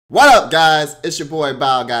What up, guys? It's your boy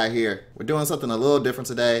Bao Guy here. We're doing something a little different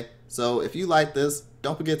today. So if you like this,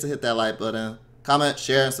 don't forget to hit that like button, comment,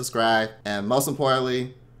 share, and subscribe. And most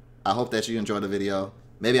importantly, I hope that you enjoyed the video.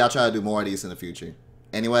 Maybe I'll try to do more of these in the future.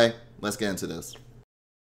 Anyway, let's get into this.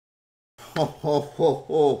 Ho, ho, ho,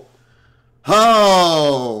 ho.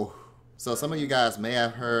 Ho! So some of you guys may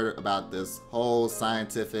have heard about this whole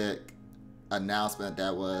scientific announcement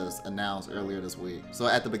that was announced earlier this week. So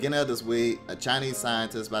at the beginning of this week, a Chinese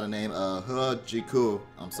scientist by the name of He Jiku,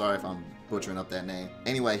 I'm sorry if I'm butchering up that name.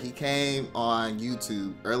 Anyway, he came on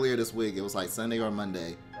YouTube earlier this week, it was like Sunday or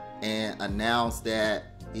Monday, and announced that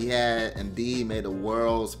he had indeed made the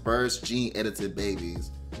world's first gene-edited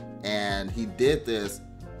babies. And he did this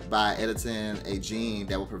by editing a gene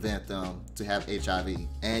that will prevent them to have HIV.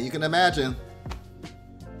 And you can imagine,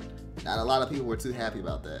 not a lot of people were too happy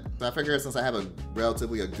about that. So I figured since I have a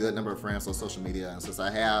relatively good number of friends on social media, and since I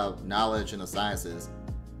have knowledge in the sciences,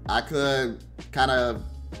 I could kind of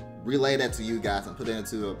relay that to you guys and put it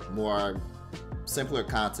into a more simpler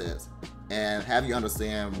context and have you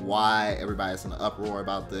understand why everybody's in an uproar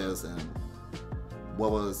about this and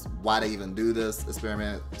why they even do this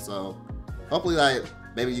experiment. So hopefully, like,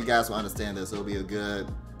 maybe you guys will understand this. It'll be a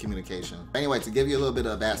good communication. Anyway, to give you a little bit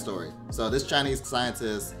of a backstory. So this Chinese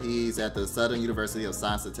scientist, he's at the Southern University of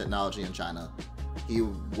Science and Technology in China. He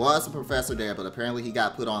was a professor there, but apparently he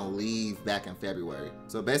got put on leave back in February.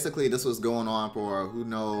 So basically this was going on for who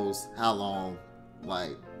knows how long,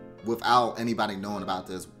 like without anybody knowing about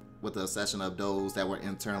this, with the exception of those that were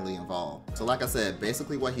internally involved. So like I said,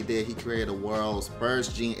 basically what he did, he created the world's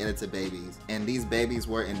first gene-edited babies. And these babies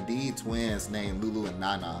were indeed twins named Lulu and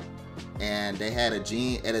Nana. And they had a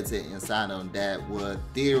gene edited inside them that would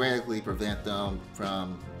theoretically prevent them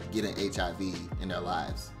from getting HIV in their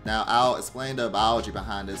lives. Now, I'll explain the biology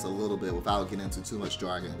behind this a little bit without getting into too much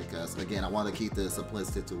jargon, because again, I want to keep this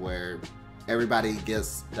simplistic to where everybody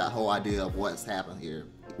gets that whole idea of what's happened here,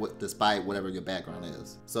 despite whatever your background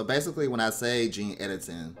is. So basically, when I say gene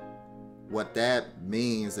editing, what that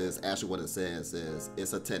means is actually what it says is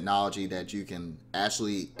it's a technology that you can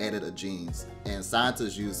actually edit a genes, and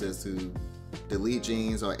scientists use this to delete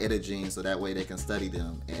genes or edit genes so that way they can study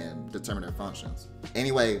them and determine their functions.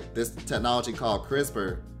 Anyway, this technology called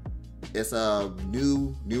CRISPR, it's a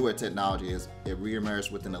newer technology. It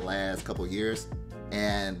reemerged within the last couple of years,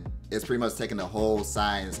 and it's pretty much taking the whole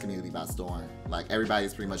science community by storm. Like,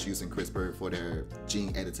 everybody's pretty much using CRISPR for their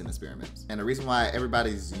gene editing experiments. And the reason why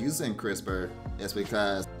everybody's using CRISPR is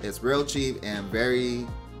because it's real cheap and very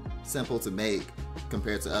simple to make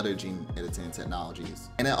compared to other gene editing technologies.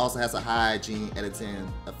 And it also has a high gene editing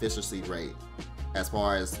efficiency rate as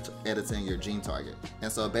far as editing your gene target. And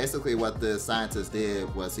so basically what the scientist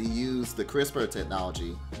did was he used the CRISPR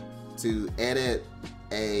technology to edit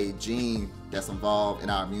a gene that's involved in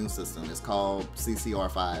our immune system. It's called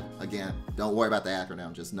CCR5. Again, don't worry about the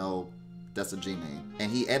acronym, just know that's a gene name.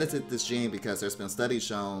 And he edited this gene because there's been studies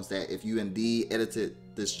shown that if you indeed edited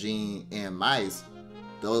this gene in mice,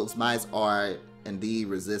 those mice are indeed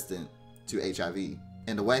resistant to HIV.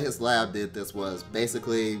 And the way his lab did this was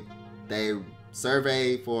basically they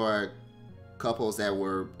surveyed for couples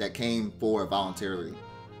that came forward voluntarily.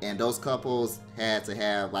 And those couples had to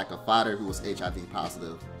have like a father who was HIV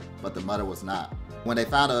positive, but the mother was not. When they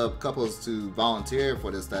found couples to volunteer for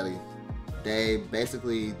this study, they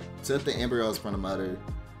basically took the embryos from the mother,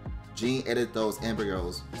 gene edited those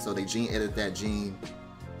embryos, so they gene edited that gene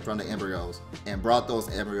from the embryos and brought those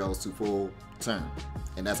embryos to full term.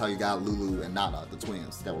 And that's how you got Lulu and Nana, the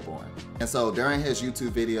twins that were born. And so during his YouTube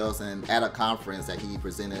videos and at a conference that he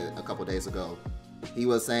presented a couple days ago, he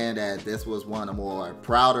was saying that this was one of the more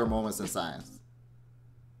prouder moments in science.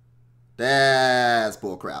 That's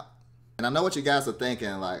bullcrap. And I know what you guys are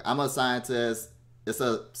thinking, like, I'm a scientist, it's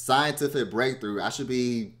a scientific breakthrough, I should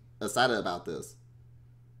be excited about this.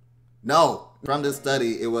 No, from this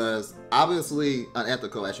study, it was obviously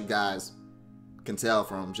unethical, as you guys can tell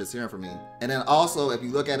from just hearing from me. And then also, if you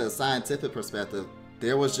look at a scientific perspective,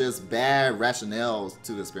 there was just bad rationales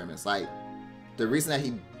to the experiments. Like, the reason that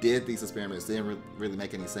he did these experiments didn't really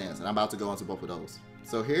make any sense, and I'm about to go into both of those.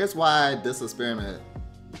 So here's why this experiment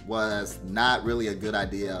was not really a good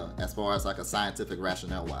idea as far as like a scientific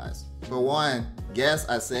rationale wise. For one, yes,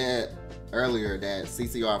 I said earlier that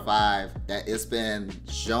CCR5, that it's been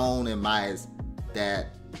shown in mice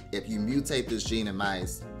that if you mutate this gene in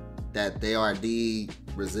mice, that they are indeed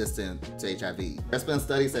resistant to HIV. There's been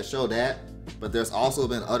studies that show that, but there's also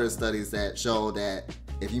been other studies that show that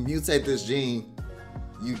if you mutate this gene,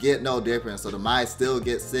 you get no difference. So the mice still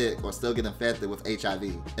get sick or still get infected with HIV.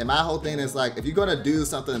 And my whole thing is like, if you're gonna do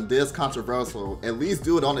something this controversial, at least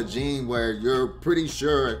do it on a gene where you're pretty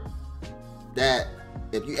sure that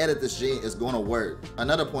if you edit this gene, it's gonna work.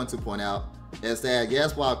 Another point to point out is that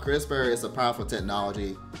yes, while CRISPR is a powerful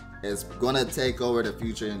technology, it's gonna take over the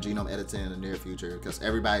future in genome editing in the near future because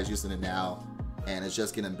everybody's using it now and it's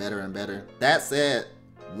just getting better and better. That said,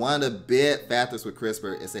 one of the big factors with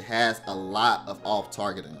CRISPR is it has a lot of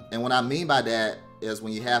off-targeting. And what I mean by that is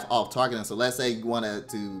when you have off-targeting, so let's say you wanted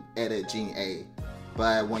to edit gene A,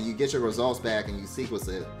 but when you get your results back and you sequence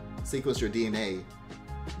your DNA,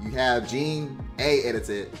 you have gene A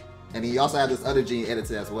edited, and then you also have this other gene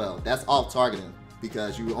edited as well. That's off-targeting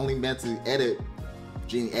because you only meant to edit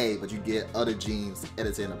gene A, but you get other genes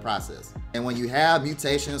edited in the process. And when you have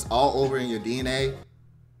mutations all over in your DNA,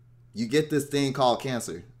 you get this thing called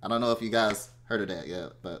cancer. I don't know if you guys heard of that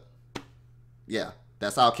yet, but yeah,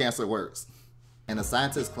 that's how cancer works. And the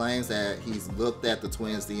scientist claims that he's looked at the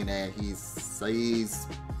twins' DNA.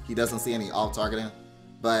 He doesn't see any off-targeting,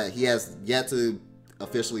 but he has yet to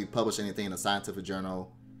officially publish anything in a scientific journal.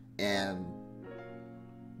 And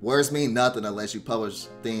words mean nothing unless you publish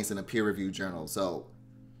things in a peer-reviewed journal. So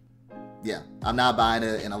yeah, I'm not buying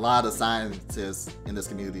it, and a lot of scientists in this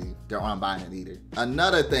community, they aren't buying it either.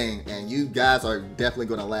 Another thing, and you guys are definitely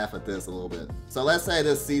gonna laugh at this a little bit. So let's say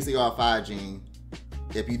this CCR5 gene,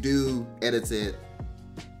 if you do edit it,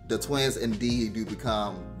 the twins indeed do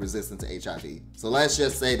become resistant to HIV. So let's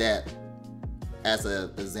just say that as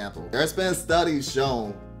an example. There's been studies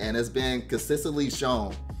shown, and it's been consistently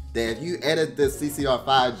shown, that if you edit this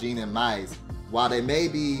CCR5 gene in mice, while they may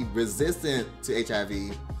be resistant to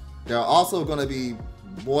HIV, they're also going to be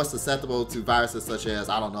more susceptible to viruses such as,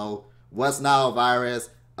 I don't know, West Nile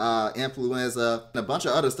virus, influenza, and a bunch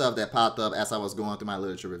of other stuff that popped up as I was going through my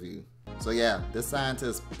literature review. So yeah, this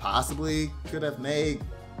scientist possibly could have made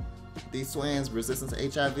these twins resistant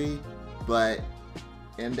to HIV, but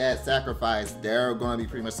in that sacrifice, they're going to be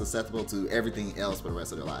pretty much susceptible to everything else for the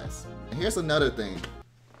rest of their lives. And here's another thing.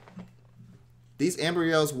 These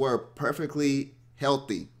embryos were perfectly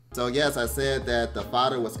healthy. So yes, I said that the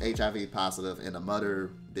father was HIV positive and the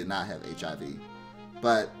mother did not have HIV.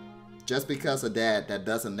 But just because of that, that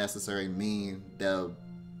doesn't necessarily mean the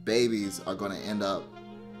babies are going to end up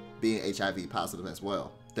being HIV positive as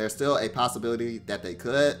well. There's still a possibility that they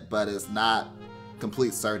could, but it's not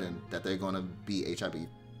complete certain that they're going to be HIV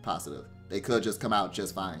positive. They could just come out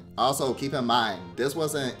just fine. Also, keep in mind, this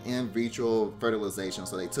wasn't in vitro fertilization.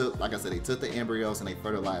 So they took, like I said, they took the embryos and they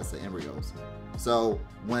fertilized the embryos. So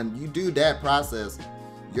when you do that process,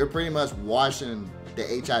 you're pretty much washing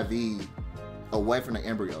the HIV away from the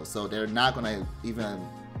embryo. So they're not going to even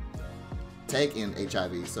take in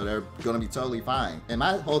HIV. So they're going to be totally fine. And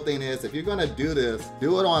my whole thing is, if you're going to do this,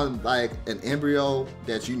 do it on like an embryo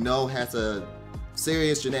that you know has a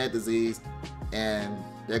serious genetic disease and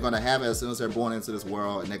they're going to have it as soon as they're born into this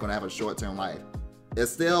world and they're going to have a short-term life. It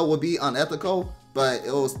still would be unethical, but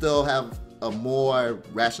it will still have a more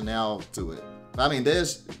rationale to it. I mean,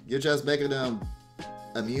 this, you're just making them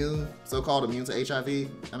immune, so-called immune to HIV.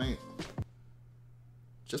 I mean,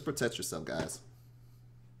 just protect yourself, guys.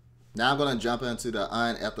 Now I'm going to jump into the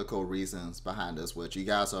unethical reasons behind this, which you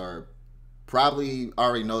guys are probably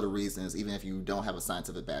already know the reasons, even if you don't have a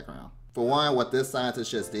scientific background. For one, what this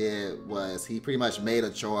scientist just did was he pretty much made a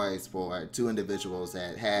choice for two individuals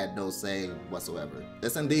that had no say whatsoever.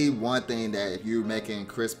 It's indeed one thing that if you're making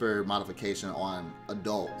CRISPR modification on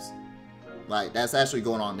adults, like that's actually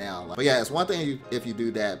going on now. But yeah, it's one thing if you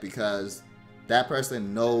do that because that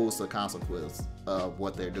person knows the consequence of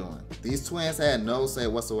what they're doing. These twins had no say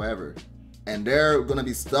whatsoever, and they're going to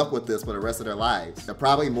be stuck with this for the rest of their lives. They're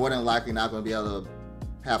probably more than likely not going to be able to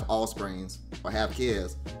have offsprings or have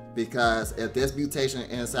kids, because if this mutation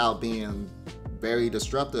ends out being very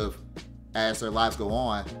destructive as their lives go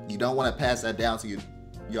on, you don't want to pass that down to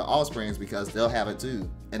your offsprings because they'll have it too.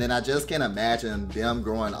 And then I just can't imagine them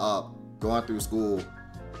growing up, going through school,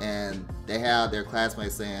 and they have their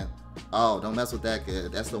classmates saying, oh, don't mess with that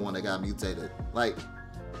kid, that's the one that got mutated. Like,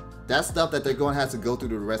 that's stuff that they're going to have to go through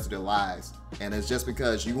the rest of their lives. And it's just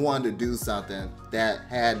because you wanted to do something that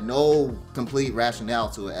had no complete rationale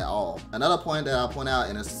to it at all. Another point that I'll point out,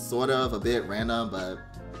 and it's sort of a bit random, but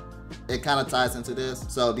it kind of ties into this.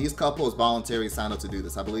 So these couples voluntarily signed up to do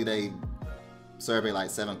this. I believe they surveyed like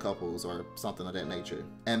 7 couples or something of that nature.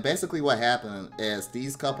 And basically what happened is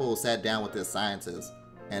these couples sat down with this scientist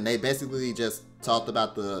and they basically just talked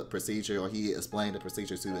about the procedure, or he explained the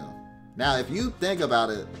procedure to them. Now, if you think about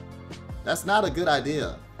it, that's not a good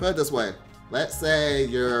idea. Put it this way. Let's say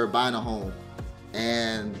you're buying a home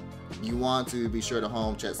and you want to be sure the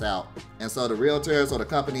home checks out. And so the realtors or the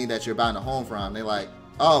company that you're buying the home from, they're like,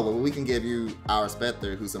 oh, well, we can give you our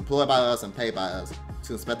inspector who's employed by us and paid by us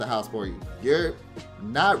to inspect the house for you. You're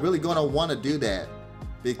not really going to want to do that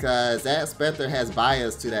because that inspector has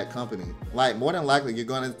bias to that company. Like, more than likely, you're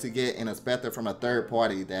going to get an inspector from a third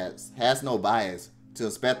party that has no bias to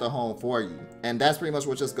inspect the home for you. And that's pretty much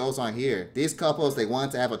what just goes on here. These couples, they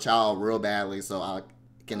wanted to have a child real badly, so I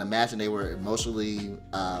can imagine they were emotionally,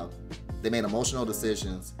 they made emotional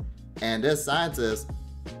decisions. And this scientist,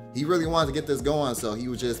 he really wanted to get this going, so he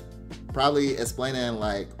was just probably explaining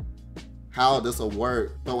like how this will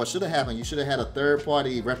work. But what should have happened, you should have had a third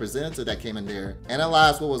party representative that came in there,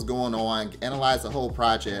 analyzed what was going on, analyzed the whole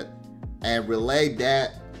project, and relayed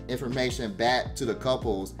that information back to the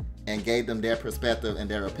couples and gave them their perspective and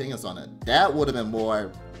their opinions on it. That would have been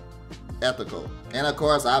more ethical. And of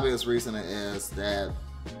course, obvious reason is that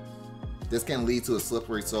this can lead to a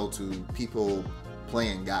slippery slope to people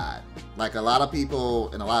playing God. Like, a lot of people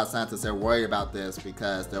and a lot of scientists are worried about this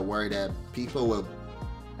because they're worried that people with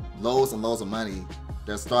loads and loads of money,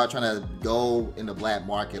 they'll start trying to go in the black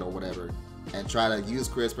market or whatever and try to use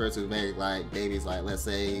CRISPR to make like babies, like let's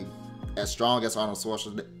say as strong as Arnold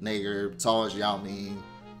Schwarzenegger, tall as Yao Ming,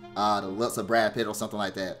 the looks of Brad Pitt or something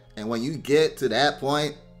like that. And when you get to that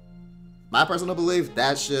point, my personal belief,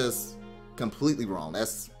 that's just completely wrong.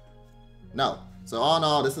 That's no. So all in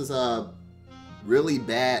all, this is a really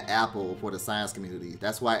bad apple for the science community.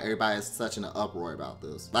 That's why everybody is such an uproar about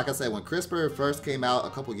this. Like I said, when CRISPR first came out a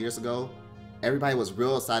couple years ago, everybody was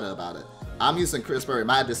real excited about it. I'm using CRISPR in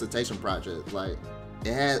my dissertation project. Like,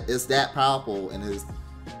 it's that powerful, and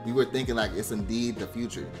we were thinking like it's indeed the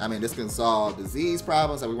future. I mean, this can solve disease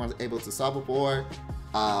problems that we weren't able to solve before,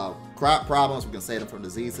 crop problems, we can save them from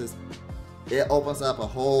diseases. It opens up a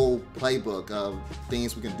whole playbook of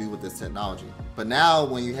things we can do with this technology. But now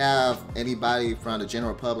when you have anybody from the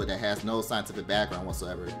general public that has no scientific background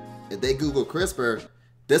whatsoever, if they Google CRISPR,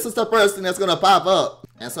 this is the first thing that's gonna pop up.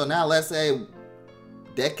 And so now let's say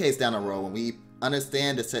decades down the road, when we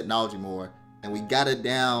understand this technology more and we got it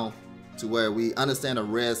down to where we understand the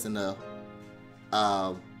risks and the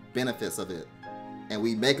benefits of it, and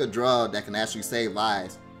we make a drug that can actually save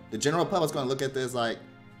lives, the general public's gonna look at this like,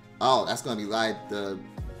 oh, that's gonna be like the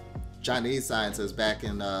Chinese scientists back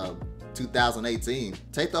in 2018.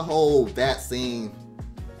 Take the whole vaccine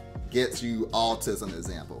gets you autism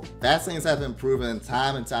example. Vaccines have been proven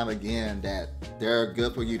time and time again that they're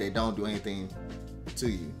good for you, they don't do anything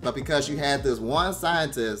to you. But because you had this one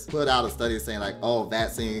scientist put out a study saying like, oh,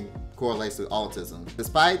 vaccine correlates to autism,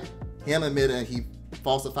 despite him admitting he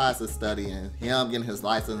falsifies his study and him getting his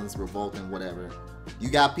license revoked and whatever, you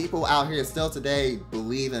got people out here still today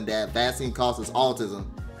believing that vaccine causes autism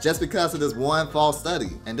just because of this one false study.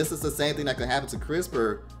 And this is the same thing that could happen to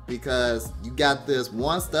CRISPR, because you got this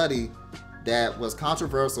one study that was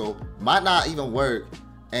controversial, might not even work,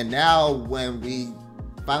 and now when we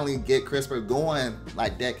finally get CRISPR going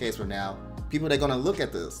like decades from now, people, they're gonna look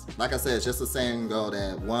at this. Like I said, it's just the saying go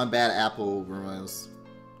that one bad apple ruins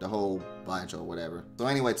the whole bunch or whatever. So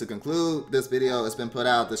anyway, to conclude this video, it's been put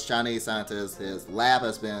out, this Chinese scientist, his lab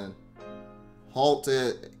has been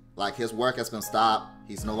halted, like his work has been stopped.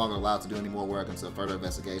 He's no longer allowed to do any more work until further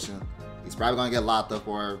investigation. He's probably gonna get locked up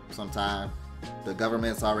for some time. The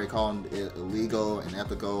government's already calling it illegal and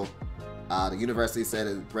ethical. The university said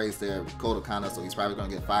it breaks their code of conduct, so he's probably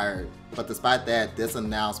gonna get fired. But despite that, this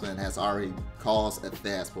announcement has already caused a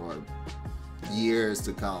fuss for years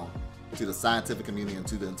to come to the scientific community and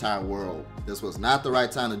to the entire world. This was not the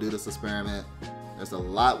right time to do this experiment. There's a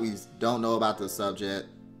lot we don't know about this subject,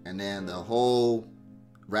 and then the whole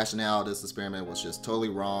rationale of this experiment was just totally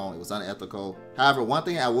wrong. It was unethical. However, one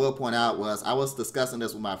thing I will point out was I was discussing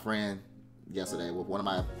this with my friend yesterday, with one of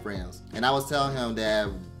my friends, and I was telling him that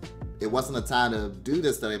it wasn't the time to do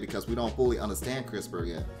this study because we don't fully understand CRISPR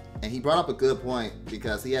yet. And he brought up a good point,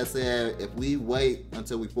 because he had said if we wait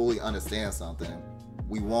until we fully understand something,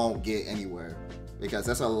 we won't get anywhere, because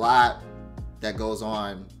there's a lot that goes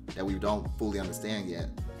on that we don't fully understand yet.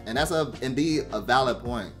 And that's indeed a valid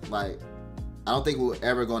point. Like, I don't think we're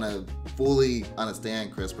ever gonna fully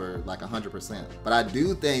understand CRISPR like 100%. But I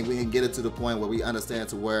do think we can get it to the point where we understand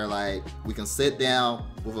to where like we can sit down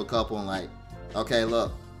with a couple and like, okay,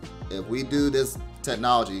 look, if we do this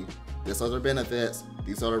technology, this are the benefits,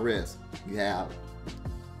 these are the risks. You have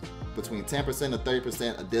between 10% to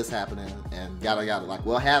 30% of this happening and yada yada. Like,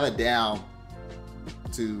 we'll have it down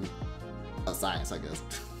to a science, I guess.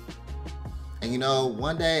 And you know,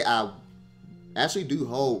 one day I actually do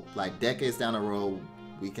hope, like decades down the road,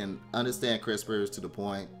 we can understand CRISPR to the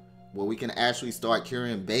point where we can actually start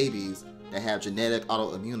curing babies that have genetic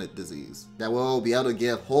autoimmune disease. That will be able to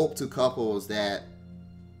give hope to couples that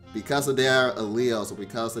because of their alleles or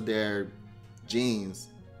because of their genes,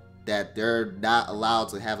 that they're not allowed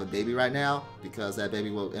to have a baby right now because that baby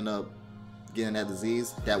will end up getting that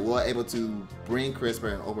disease, that we're able to bring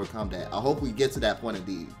CRISPR and overcome that. I hope we get to that point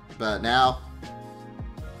indeed. But now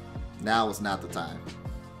is not the time.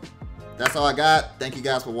 That's all I got. Thank you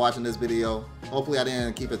guys for watching this video. Hopefully I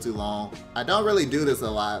didn't keep it too long. I don't really do this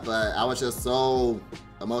a lot, but I was just so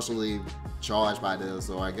emotionally charged by this,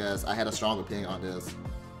 or I guess I had a strong opinion on this.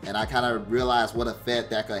 And I kind of realized what effect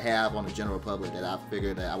that could have on the general public, that I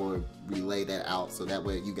figured that I would relay that out so that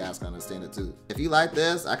way you guys can understand it too. If you like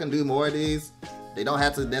this, I can do more of these. They don't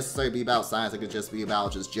have to necessarily be about science. It could just be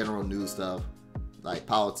about just general news stuff, like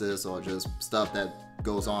politics or just stuff that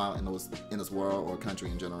goes on in this world or country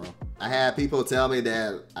in general. I had people tell me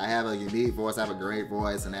that I have a unique voice, I have a great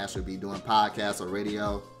voice, and I should be doing podcasts or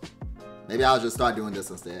radio. Maybe I'll just start doing this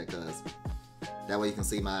instead, because that way you can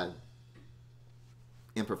see my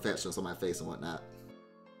imperfections on my face and whatnot.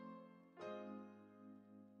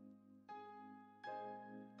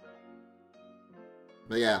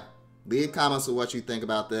 But yeah, leave comments of what you think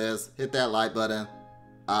about this. Hit that like button.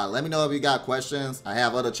 Let me know if you got questions. I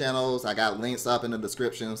have other channels. I got links up in the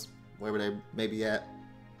descriptions, wherever they may be at.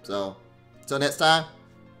 So, until next time,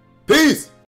 peace!